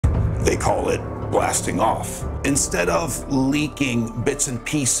They call it blasting off. Instead of leaking bits and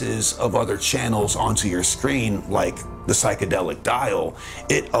pieces of other channels onto your screen like the psychedelic dial,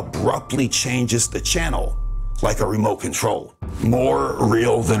 it abruptly changes the channel like a remote control. More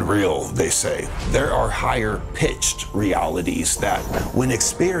real than real, they say. There are higher pitched realities that, when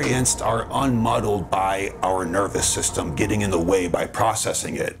experienced, are unmuddled by our nervous system getting in the way by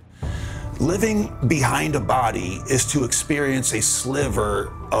processing it. Living behind a body is to experience a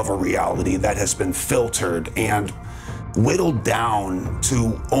sliver of a reality that has been filtered and whittled down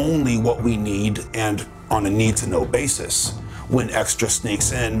to only what we need and on a need-to-know basis. When extra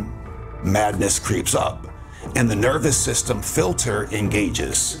sneaks in, madness creeps up, and the nervous system filter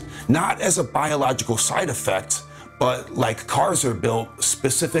engages, not as a biological side effect, but like cars are built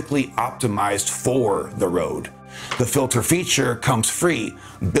specifically optimized for the road. The filter feature comes free,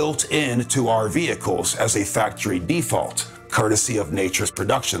 built into our vehicles as a factory default, courtesy of nature's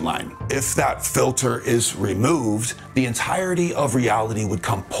production line. If that filter is removed, the entirety of reality would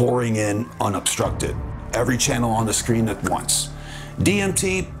come pouring in unobstructed, every channel on the screen at once.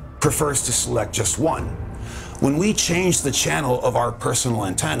 DMT prefers to select just one. When we change the channel of our personal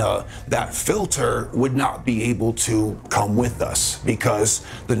antenna, that filter would not be able to come with us because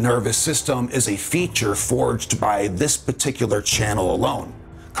the nervous system is a feature forged by this particular channel alone.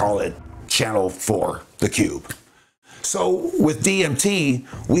 Call it channel 4, the cube. So with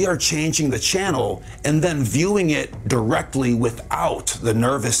DMT, we are changing the channel and then viewing it directly without the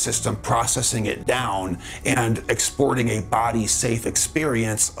nervous system processing it down and exporting a body-safe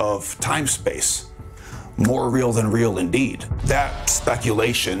experience of time-space. More real than real indeed. That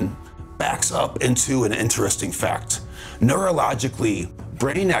speculation backs up into an interesting fact. Neurologically,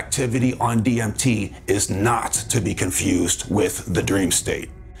 brain activity on DMT is not to be confused with the dream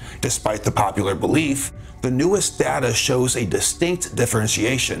state. Despite the popular belief, the newest data shows a distinct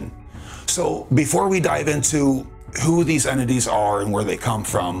differentiation. So before we dive into who these entities are and where they come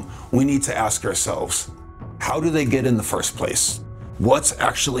from, we need to ask ourselves, how do they get in the first place? What's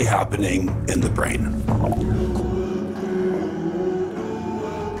actually happening in the brain?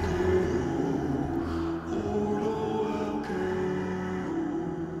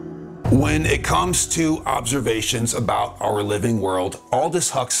 When it comes to observations about our living world,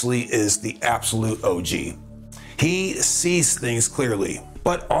 Aldous Huxley is the absolute OG. He sees things clearly,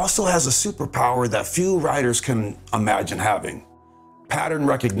 but also has a superpower that few writers can imagine having: pattern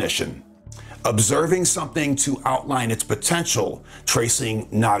recognition. Observing something to outline its potential, tracing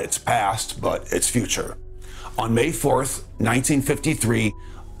not its past, but its future. On May 4th, 1953,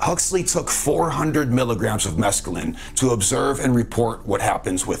 Huxley took 400 milligrams of mescaline to observe and report what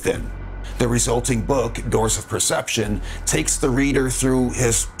happens within. The resulting book, Doors of Perception, takes the reader through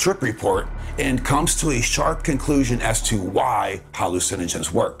his trip report and comes to a sharp conclusion as to why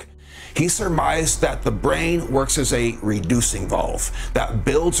hallucinogens work. He surmised that the brain works as a reducing valve that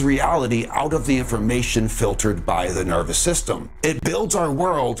builds reality out of the information filtered by the nervous system. It builds our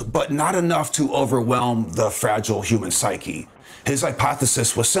world, but not enough to overwhelm the fragile human psyche. His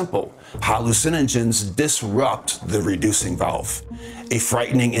hypothesis was simple: hallucinogens disrupt the reducing valve, a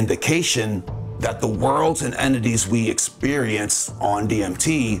frightening indication that the worlds and entities we experience on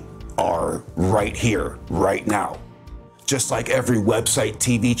DMT are right here, right now. Just like every website,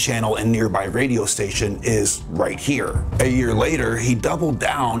 TV channel, and nearby radio station is right here. A year later, he doubled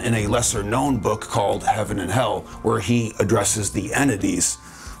down in a lesser-known book called Heaven and Hell, where he addresses the entities,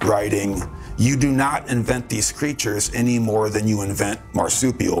 writing, "You do not invent these creatures any more than you invent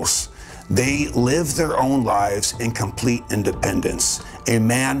marsupials. They live their own lives in complete independence. A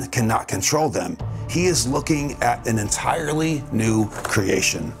man cannot control them. He is looking at an entirely new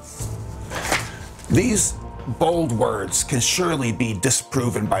creation." These bold words can surely be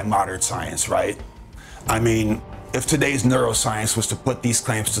disproven by modern science, right? I mean, if today's neuroscience was to put these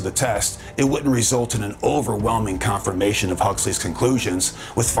claims to the test, it wouldn't result in an overwhelming confirmation of Huxley's conclusions,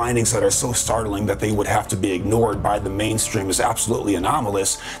 with findings that are so startling that they would have to be ignored by the mainstream as absolutely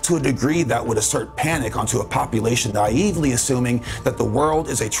anomalous, to a degree that would assert panic onto a population naively assuming that the world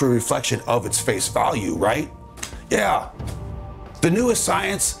is a true reflection of its face value, right? Yeah. The newest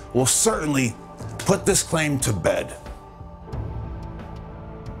science will certainly put this claim to bed.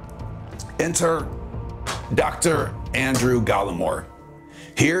 Enter Dr. Andrew Gallimore,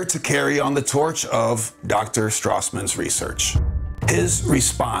 here to carry on the torch of Dr. Strassman's research. His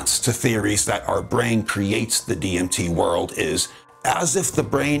response to theories that our brain creates the DMT world is as if the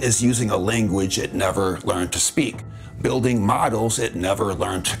brain is using a language it never learned to speak, building models it never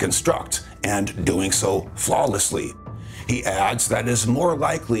learned to construct, and doing so flawlessly. He adds that it is more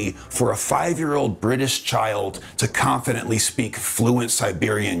likely for a 5-year-old British child to confidently speak fluent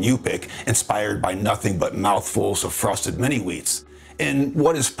Siberian Yupik inspired by nothing but mouthfuls of frosted mini-wheats, in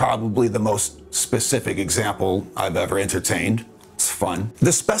what is probably the most specific example I've ever entertained. It's fun.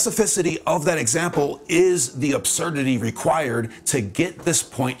 The specificity of that example is the absurdity required to get this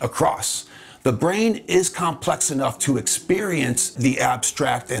point across. The brain is complex enough to experience the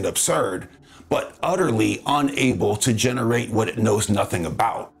abstract and absurd, but utterly unable to generate what it knows nothing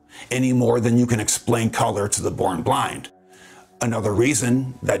about, any more than you can explain color to the born blind. Another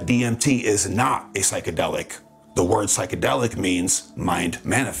reason that DMT is not a psychedelic. The word psychedelic means mind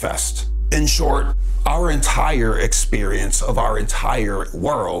manifest. In short, our entire experience of our entire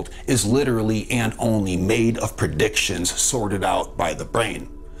world is literally and only made of predictions sorted out by the brain,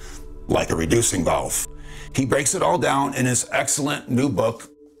 like a reducing valve. He breaks it all down in his excellent new book,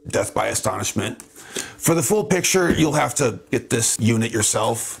 Death by Astonishment. For the full picture, you'll have to get this unit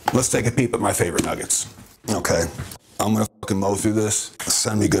yourself. Let's take a peep at my favorite nuggets. Okay, I'm gonna fucking mow through this.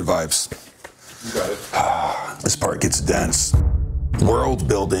 Send me good vibes. You got it. This part gets dense. World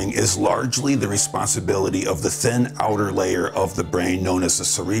building is largely the responsibility of the thin outer layer of the brain known as the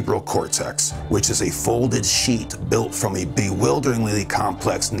cerebral cortex, which is a folded sheet built from a bewilderingly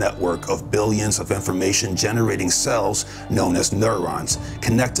complex network of billions of information-generating cells known as neurons,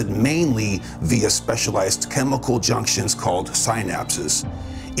 connected mainly via specialized chemical junctions called synapses.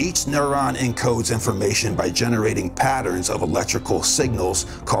 Each neuron encodes information by generating patterns of electrical signals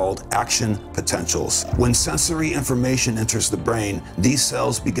called action potentials. When sensory information enters the brain, these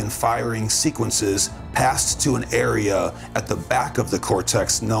cells begin firing sequences passed to an area at the back of the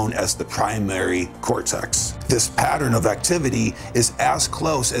cortex known as the primary cortex. This pattern of activity is as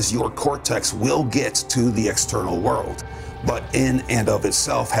close as your cortex will get to the external world, but in and of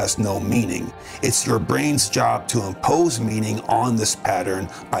itself has no meaning. It's your brain's job to impose meaning on this pattern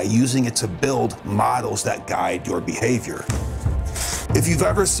by using it to build models that guide your behavior. If you've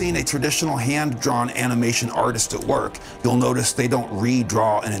ever seen a traditional hand-drawn animation artist at work, you'll notice they don't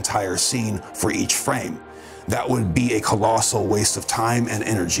redraw an entire scene for each frame. That would be a colossal waste of time and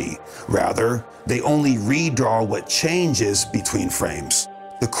energy. Rather, they only redraw what changes between frames.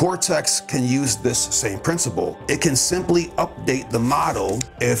 The cortex can use this same principle. It can simply update the model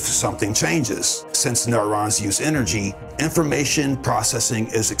if something changes. Since neurons use energy, information processing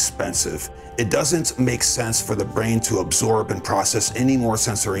is expensive. It doesn't make sense for the brain to absorb and process any more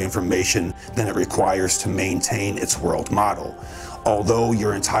sensory information than it requires to maintain its world model. Although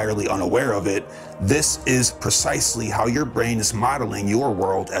you're entirely unaware of it, this is precisely how your brain is modeling your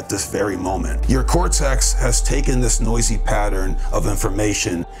world at this very moment. Your cortex has taken this noisy pattern of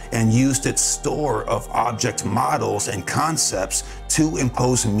information and used its store of object models and concepts to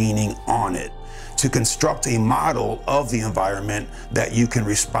impose meaning on it, to construct a model of the environment that you can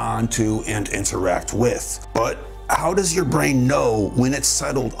respond to and interact with. But how does your brain know when it's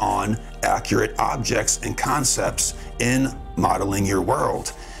settled on accurate objects and concepts in modeling your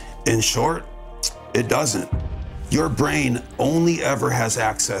world? In short, it doesn't. Your brain only ever has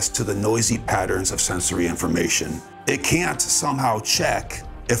access to the noisy patterns of sensory information. It can't somehow check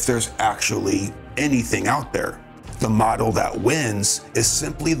if there's actually anything out there. The model that wins is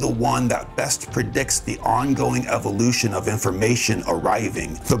simply the one that best predicts the ongoing evolution of information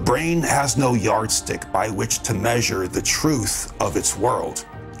arriving. The brain has no yardstick by which to measure the truth of its world,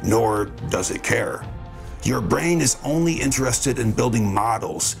 nor does it care. Your brain is only interested in building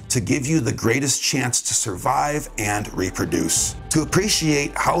models to give you the greatest chance to survive and reproduce. To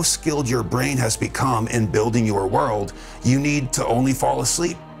appreciate how skilled your brain has become in building your world, you need to only fall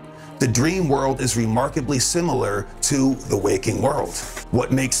asleep. The dream world is remarkably similar to the waking world.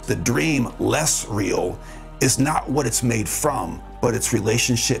 What makes the dream less real is not what it's made from, but its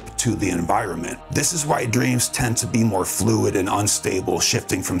relationship to the environment. This is why dreams tend to be more fluid and unstable,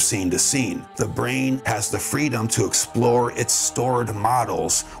 shifting from scene to scene. The brain has the freedom to explore its stored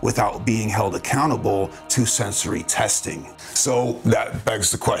models without being held accountable to sensory testing. So that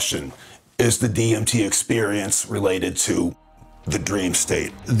begs the question, is the DMT experience related to the dream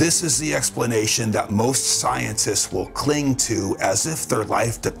state? This is the explanation that most scientists will cling to as if their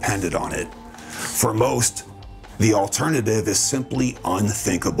life depended on it. For most, the alternative is simply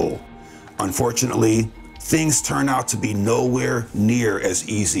unthinkable. Unfortunately, things turn out to be nowhere near as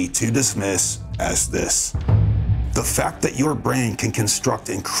easy to dismiss as this. The fact that your brain can construct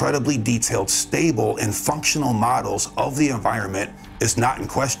incredibly detailed, stable, and functional models of the environment is not in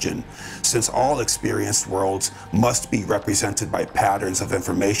question, since all experienced worlds must be represented by patterns of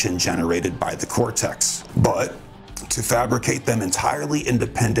information generated by the cortex. But to fabricate them entirely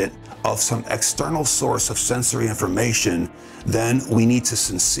independent of some external source of sensory information, then we need to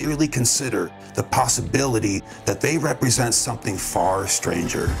sincerely consider the possibility that they represent something far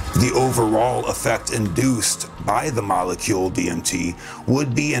stranger. The overall effect induced by the molecule DMT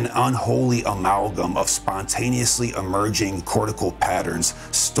would be an unholy amalgam of spontaneously emerging cortical patterns,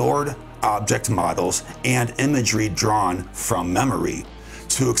 stored object models, and imagery drawn from memory.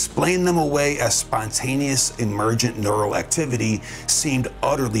 To explain them away as spontaneous emergent neural activity seemed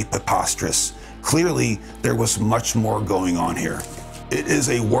utterly preposterous. Clearly, there was much more going on here. It is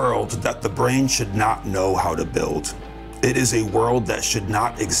a world that the brain should not know how to build. It is a world that should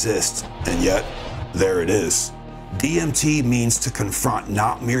not exist, and yet, there it is. DMT means to confront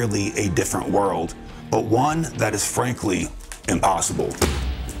not merely a different world, but one that is frankly impossible.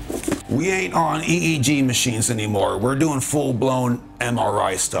 We ain't on EEG machines anymore. We're doing full-blown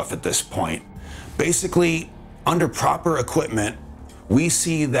MRI stuff at this point. Basically, under proper equipment, we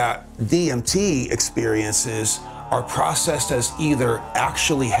see that DMT experiences are processed as either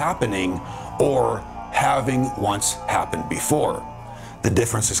actually happening or having once happened before. The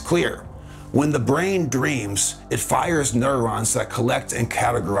difference is clear. When the brain dreams, it fires neurons that collect and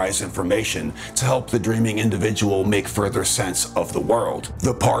categorize information to help the dreaming individual make further sense of the world.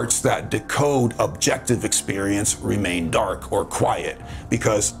 The parts that decode objective experience remain dark or quiet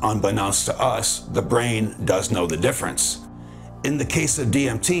because, unbeknownst to us, the brain does know the difference. In the case of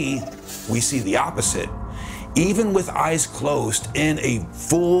DMT, we see the opposite. Even with eyes closed in a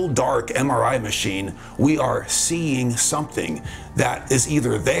full dark MRI machine, we are seeing something that is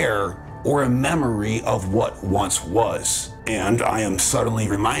either there or a memory of what once was. And I am suddenly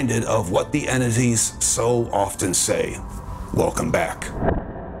reminded of what the entities so often say. Welcome back.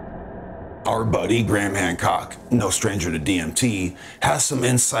 Our buddy Graham Hancock, no stranger to DMT, has some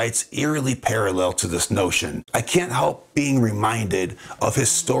insights eerily parallel to this notion. I can't help being reminded of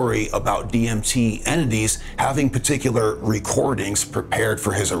his story about DMT entities having particular recordings prepared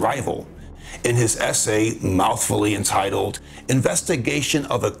for his arrival. In his essay, mouthfully entitled Investigation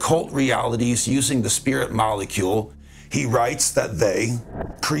of Occult Realities Using the Spirit Molecule, he writes that they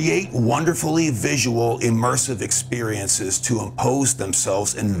create wonderfully visual, immersive experiences to impose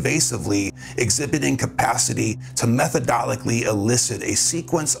themselves invasively, exhibiting capacity to methodically elicit a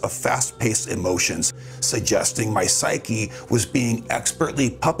sequence of fast-paced emotions, suggesting my psyche was being expertly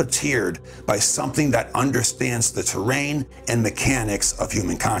puppeteered by something that understands the terrain and mechanics of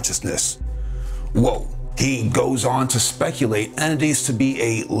human consciousness. Whoa. He goes on to speculate entities to be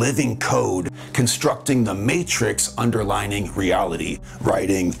a living code, constructing the matrix underlining reality,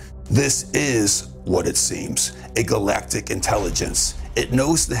 writing, "This is what it seems, a galactic intelligence. It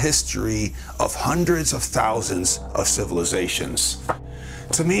knows the history of hundreds of thousands of civilizations."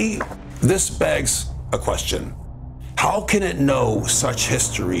 To me, this begs a question. How can it know such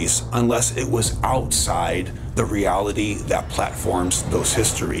histories unless it was outside the reality that platforms those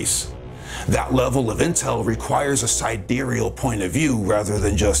histories? That level of intel requires a sidereal point of view rather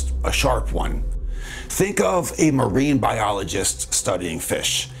than just a sharp one. Think of a marine biologist studying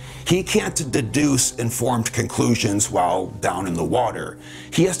fish. He can't deduce informed conclusions while down in the water.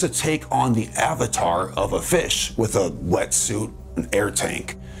 He has to take on the avatar of a fish with a wetsuit, an air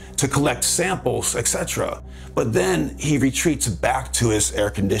tank, to collect samples, etc. But then he retreats back to his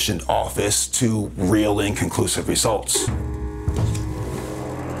air-conditioned office to reel in conclusive results.